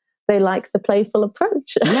because they like the playful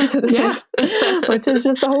approach, Yeah. which is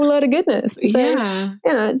just a whole lot of goodness. So, Yeah.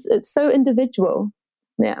 it's so individual.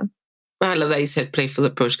 Yeah. I love that you said playful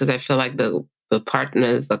approach because I feel like the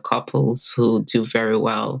partners, the couples who do very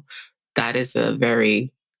well, that is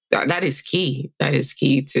that is key. That is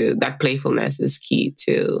key to that playfulness is key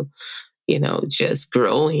to, just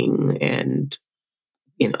growing and,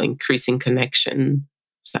 increasing connection.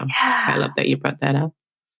 So I love that you brought that up.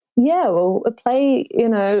 Yeah, well,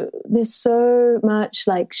 there's so much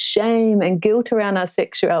like shame and guilt around our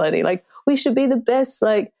sexuality. Like we should be the best,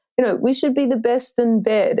 we should be the best in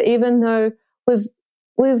bed, even though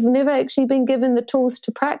we've never actually been given the tools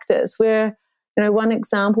to practice. Where, one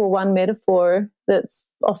example, one metaphor that's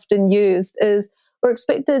often used is we're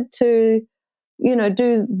expected to,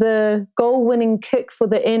 do the goal-winning kick for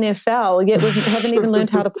the NFL, yet we haven't even learned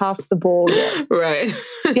how to pass the ball yet. Right.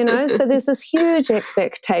 So there's this huge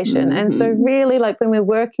expectation. Mm-hmm. And so really, like when we're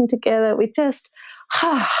working together, we just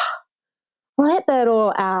let that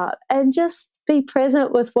all out and just be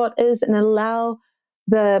present with what is and allow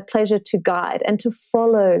the pleasure to guide and to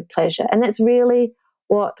follow pleasure. And that's really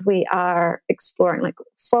what we are exploring, like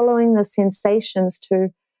following the sensations to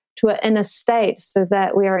an inner state so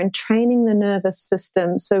that we are entraining the nervous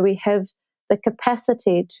system so we have the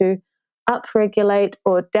capacity to upregulate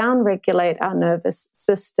or downregulate our nervous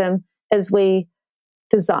system as we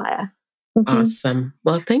desire. Mm-hmm. Awesome.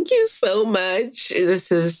 Well, thank you so much.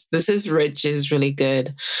 This is rich. This is really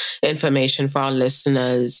good information for our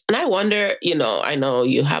listeners. And I wonder, I know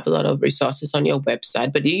you have a lot of resources on your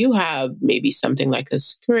website, but do you have maybe something like a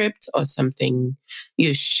script or something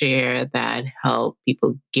you share that help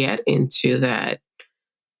people get into that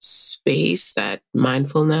space, that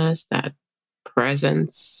mindfulness, that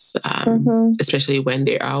presence, especially when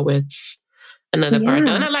they are with another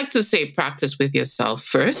partner? And I like to say practice with yourself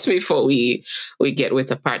first before we get with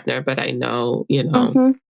a partner, but I know,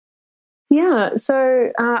 Yeah,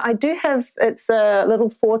 so I do have, it's a little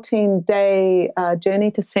 14-day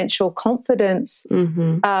journey to sensual confidence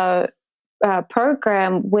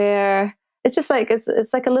program where it's just like,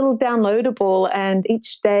 it's like a little downloadable, and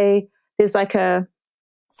each day there's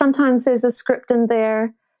sometimes there's a script in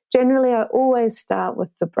there. Generally, I always start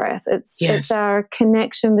with the breath. It's our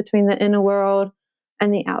connection between the inner world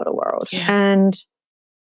and the outer world. Yeah. And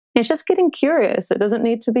it's just getting curious. It doesn't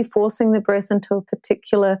need to be forcing the breath into a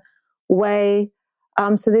particular way.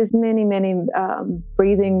 So there's many, many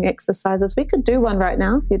breathing exercises. We could do one right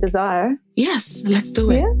now if you desire. Yes, let's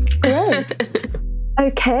do it. Yeah, great.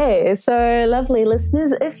 Okay, so lovely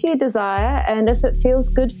listeners, if you desire and if it feels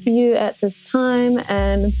good for you at this time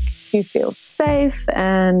and you feel safe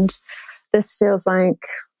and this feels like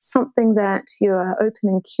something that you are open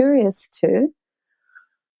and curious to,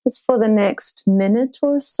 just for the next minute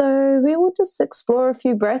or so, we will just explore a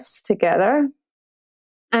few breaths together.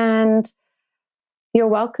 And you're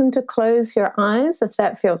welcome to close your eyes if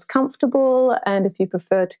that feels comfortable. And if you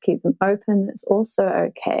prefer to keep them open, it's also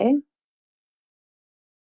okay.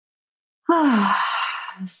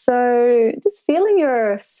 So just feeling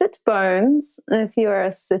your sit bones, if you are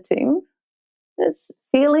sitting, just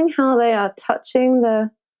feeling how they are touching the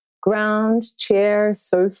ground, chair,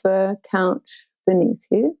 sofa, couch beneath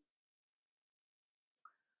you.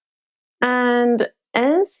 And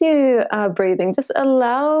as you are breathing, just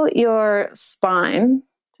allow your spine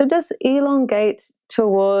to just elongate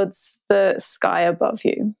towards the sky above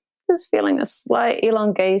you. Just feeling a slight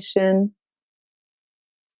elongation.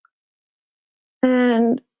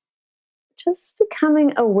 And just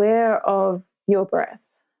becoming aware of your breath.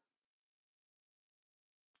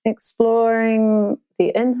 Exploring the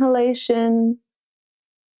inhalation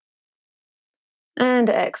and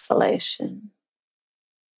exhalation.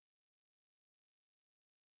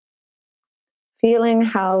 Feeling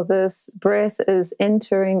how this breath is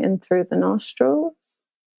entering in through the nostrils.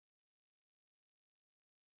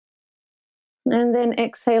 And then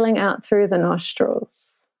exhaling out through the nostrils.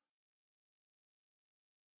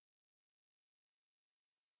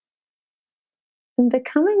 And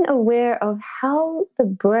becoming aware of how the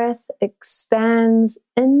breath expands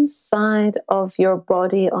inside of your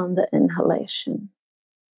body on the inhalation.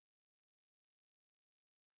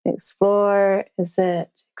 Explore, is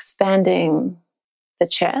it expanding the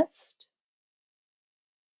chest?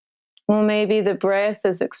 Or maybe the breath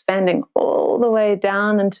is expanding all the way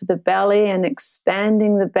down into the belly and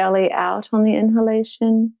expanding the belly out on the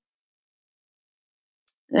inhalation.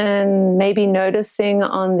 And maybe noticing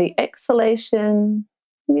on the exhalation,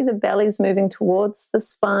 maybe the belly's moving towards the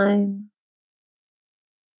spine.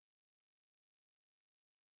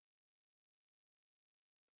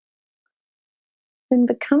 And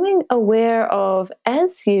becoming aware of,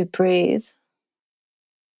 as you breathe,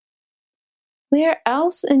 where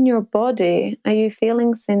else in your body are you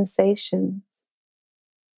feeling sensations?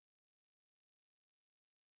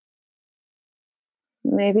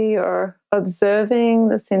 Maybe you're observing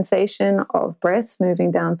the sensation of breath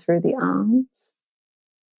moving down through the arms.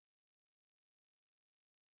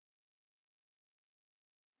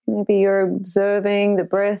 Maybe you're observing the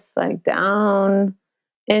breath like down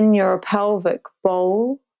in your pelvic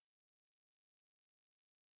bowl,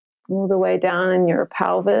 all the way down in your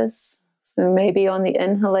pelvis. So maybe on the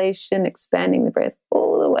inhalation, expanding the breath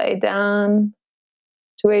all the way down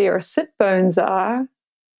to where your sit bones are,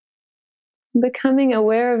 becoming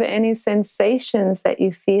aware of any sensations that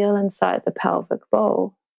you feel inside the pelvic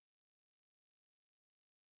bowl.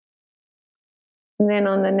 And then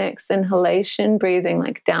on the next inhalation, breathing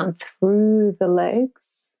like down through the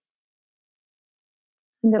legs.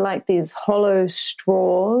 And they're like these hollow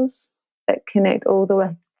straws that connect all the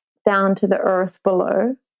way down to the earth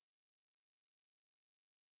below.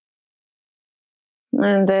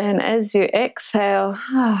 And then as you exhale,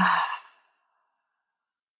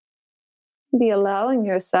 be allowing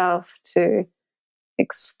yourself to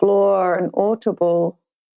explore an audible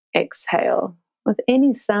exhale with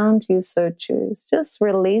any sound you so choose, just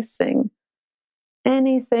releasing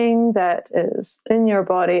anything that is in your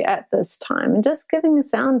body at this time and just giving a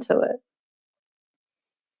sound to it.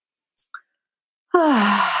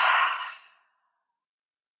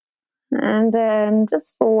 And then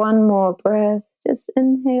just for one more breath, just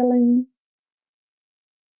inhaling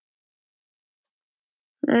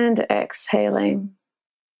and exhaling.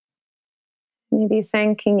 Maybe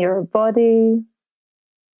thanking your body,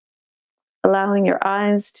 allowing your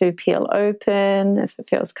eyes to peel open if it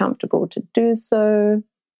feels comfortable to do so.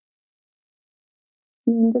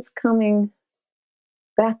 And just coming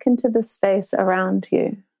back into the space around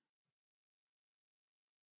you.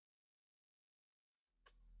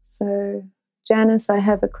 So, Janice, I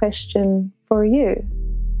have a question for you.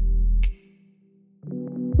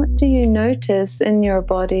 What do you notice in your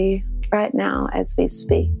body right now as we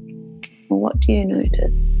speak? Or what do you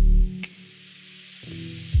notice?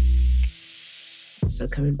 So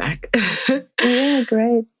coming back. Yeah,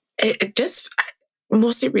 great. It just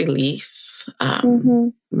mostly relief,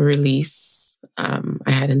 release. I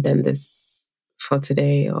hadn't done this for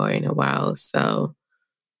today or in a while, so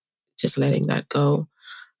just letting that go.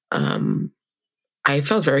 I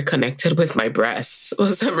felt very connected with my breasts for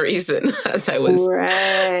some reason as I was,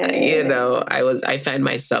 I find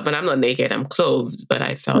myself, and I'm not naked, I'm clothed, but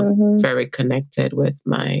I felt very connected with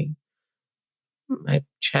my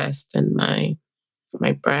chest and my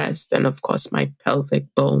breast, and of course my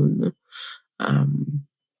pelvic bone.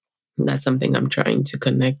 That's something I'm trying to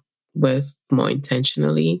connect with more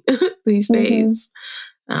intentionally these days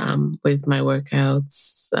with my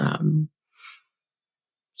workouts.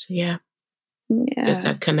 So yeah, just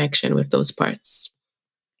that connection with those parts.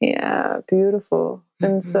 Yeah, beautiful.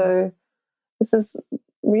 And so this is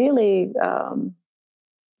really I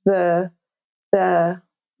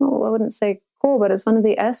wouldn't say core, but it's one of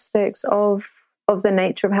the aspects of the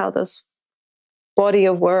nature of how this body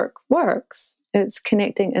of work works. It's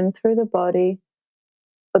connecting in through the body,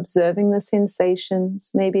 observing the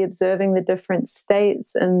sensations, maybe observing the different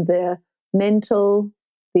states and the mental,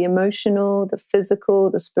 the emotional, the physical,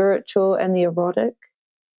 the spiritual, and the erotic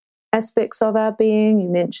aspects of our being. You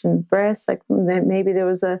mentioned breasts, like maybe there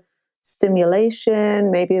was a stimulation,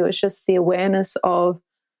 maybe it was just the awareness of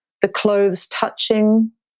the clothes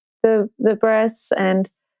touching the breasts. And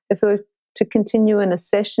if we were to continue in a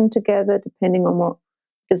session together, depending on what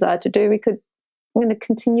we desire to do, I'm going to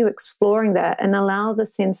continue exploring that and allow the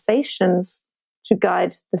sensations to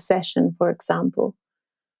guide the session, for example.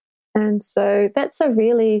 And so that's a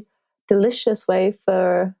really delicious way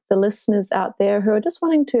for the listeners out there who are just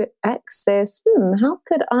wanting to access, how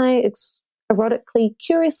could I erotically,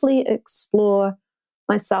 curiously explore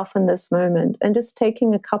myself in this moment? And just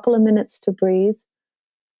taking a couple of minutes to breathe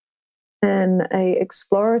in a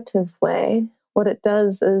explorative way, what it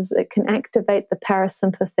does is it can activate the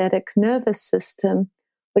parasympathetic nervous system,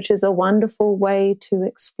 which is a wonderful way to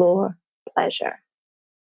explore pleasure.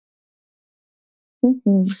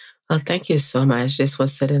 Well, thank you so much. This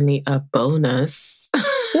was suddenly a bonus.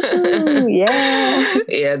 Ooh, yeah.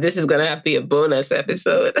 Yeah, this is going to have to be a bonus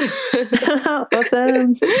episode.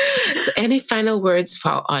 Awesome. So any final words for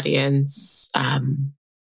our audience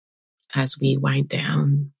as we wind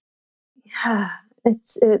down? Yeah,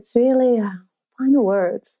 it's really final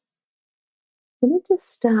words. You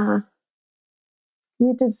just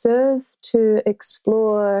you deserve to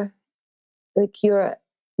explore like your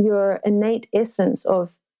innate essence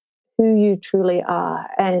of who you truly are,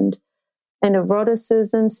 and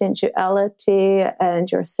eroticism, sensuality,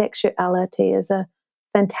 and your sexuality is a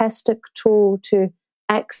fantastic tool to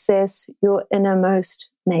access your innermost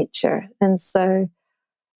nature. And so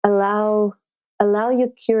allow your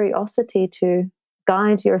curiosity to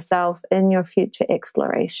guide yourself in your future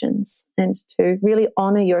explorations, and to really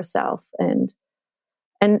honor yourself, and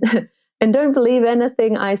don't believe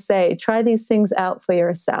anything I say. Try these things out for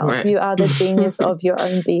yourself. Right. You are the genius of your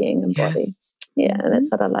own being and body. Yes. Yeah,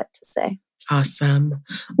 that's what I like to say. Awesome.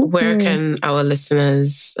 Where can our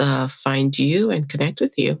listeners find you and connect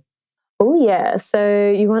with you? Oh, yeah.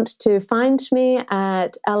 So you want to find me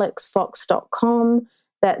at alexfox.com.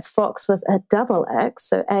 That's Fox with a double X,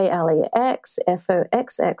 so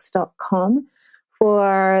ALEXFOXX.com,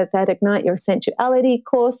 for that Ignite Your Sensuality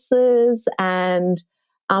courses and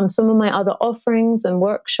some of my other offerings and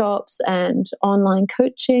workshops and online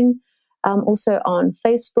coaching. Also on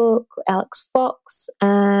Facebook, Alex Fox,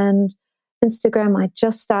 and Instagram. I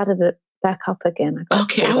just started it back up again.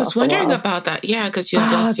 Okay, I was wondering about that. Yeah, because you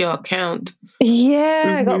had lost your account.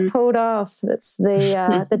 Yeah, I got pulled off. That's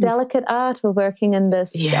the delicate art of working in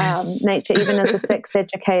this nature, even as a sex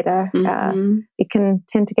educator. It can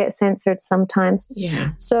tend to get censored sometimes.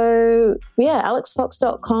 Yeah. So,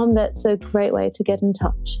 alexfox.com, that's a great way to get in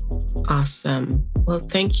touch. Awesome. Well,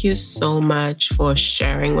 thank you so much for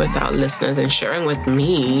sharing with our listeners and sharing with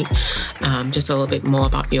me just a little bit more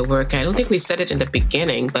about your work. I don't think we said it in the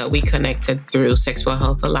beginning, but we connected through Sexual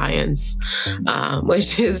Health Alliance,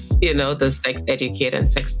 which is, the sex educate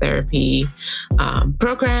and sex therapy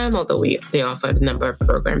program, although they offer a number of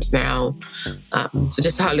programs now. So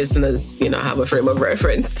just our listeners, have a frame of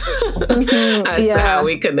reference as to how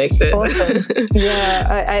we connected. Awesome. Yeah,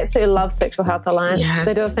 I absolutely love Sexual Health Alliance. Yes.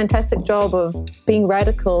 They do a fantastic job of being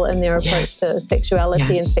radical in their approach to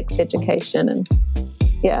sexuality and sex education, and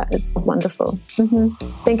it's wonderful.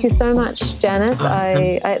 Thank you so much, Janice. Awesome.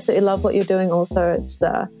 I absolutely love what you're doing also. It's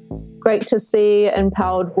great to see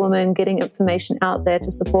empowered women getting information out there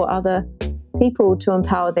to support other people to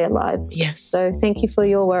empower their lives. Yes. So thank you for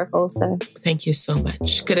your work also. Thank you so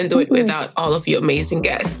much. Couldn't do it without all of you amazing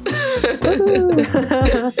guests.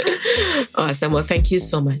 Awesome. Well, thank you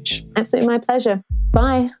so much. Absolutely my pleasure.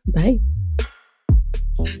 Bye. Bye.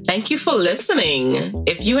 Thank you for listening.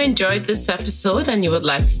 If you enjoyed this episode and you would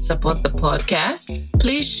like to support the podcast,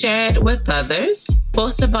 please share it with others,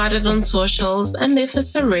 post about it on socials, and leave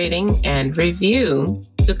us a rating and review.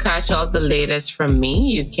 To catch all the latest from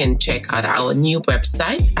me, you can check out our new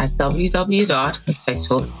website at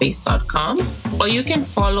www.hersexualspace.com, or you can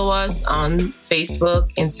follow us on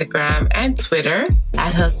Facebook, Instagram, and Twitter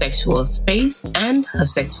at Her Sexual Space and Her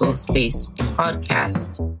Sexual Space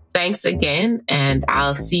Podcast. Thanks again, and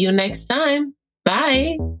I'll see you next time.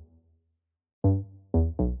 Bye.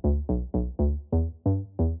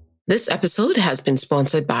 This episode has been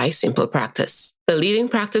sponsored by Simple Practice, the leading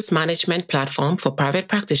practice management platform for private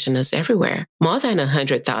practitioners everywhere. More than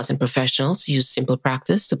 100,000 professionals use Simple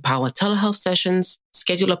Practice to power telehealth sessions,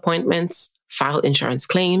 schedule appointments, file insurance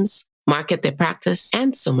claims, market their practice,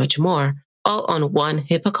 and so much more, all on one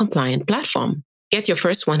HIPAA-compliant platform. Get your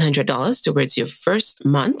first $100 towards your first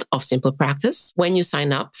month of Simple Practice when you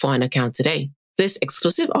sign up for an account today. This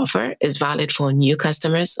exclusive offer is valid for new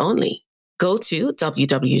customers only. Go to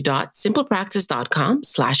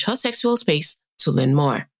www.simplepractice.com/hersexualspace to learn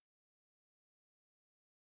more.